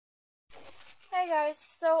Hey guys,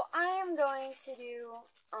 so I am going to do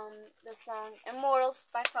the song Immortals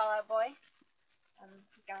by Fall Out Boy.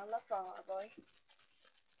 Gotta love Fall Out Boy.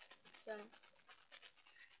 So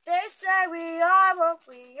they say we are what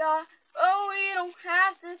we are, but we don't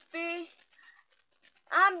have to be.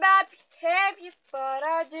 I'm bad behavior, but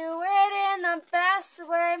I do it in the best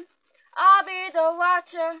way. I'll be the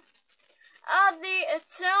watcher of the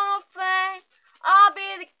eternal flame. I'll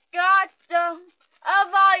be the guardian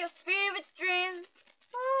of all your fever dreams.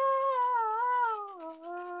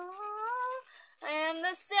 I am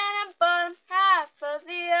the center and bottom half of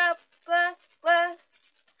the upper west.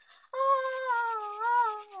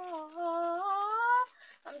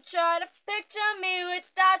 I'm trying to picture me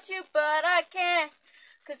without you, but I can't.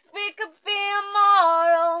 'Cause we could be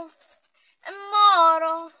immortals,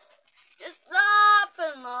 immortals, just love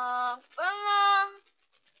for long, for long.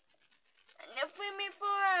 And if we meet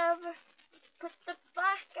forever, just put the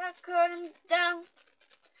blackout curtain down.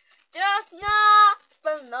 Just not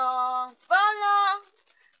for long, for long.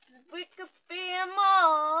 We could be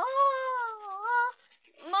immortals,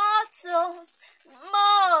 immortals,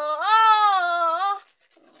 immortals,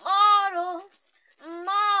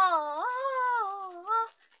 immortals.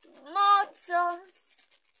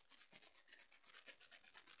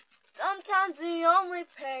 Sometimes the only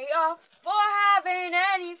payoff for having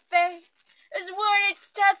any faith is when it's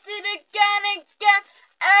tested again and again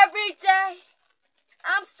every day.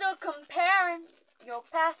 I'm still comparing your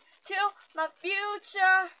past to my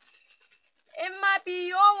future. It might be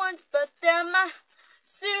your ones, but they're my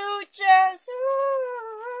sutures.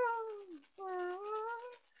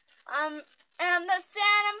 I am the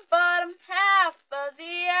center and bottom half of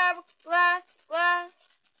the hourglass glass.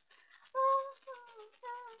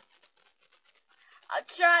 I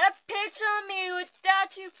try to picture me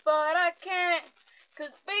without you, but I can't.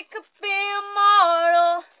 'Cause we could be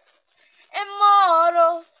immortals,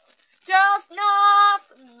 immortals, just not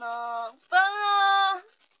for long, for long.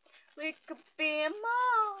 We could be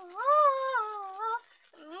immortals,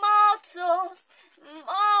 immortals,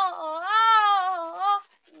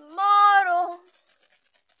 immortals.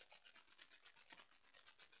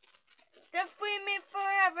 If we meet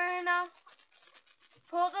forever now,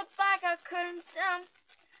 pull the blackout curtains down.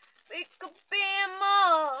 We could be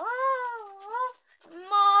immortals,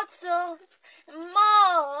 immortals,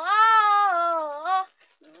 immortals.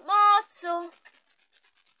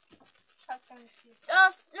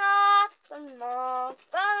 Just not for long,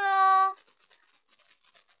 for long.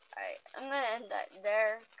 Alright, I'm gonna end that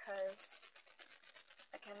there because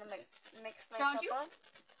I kind of mix myself Don't you? up.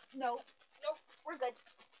 Nope. Nope. We're good.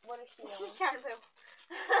 What is she doing? She's trying to move.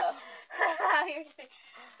 Oh.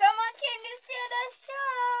 Someone came to steal the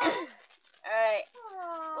show. Alright.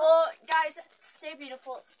 Aww. Well, guys, stay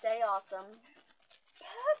beautiful, stay awesome.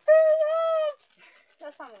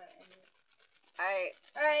 That's how I'm gonna end it. Alright.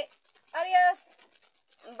 Alright. Adios.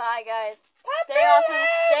 Bye, guys. Stay awesome,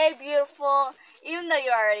 stay beautiful, even though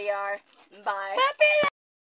you already are. Bye.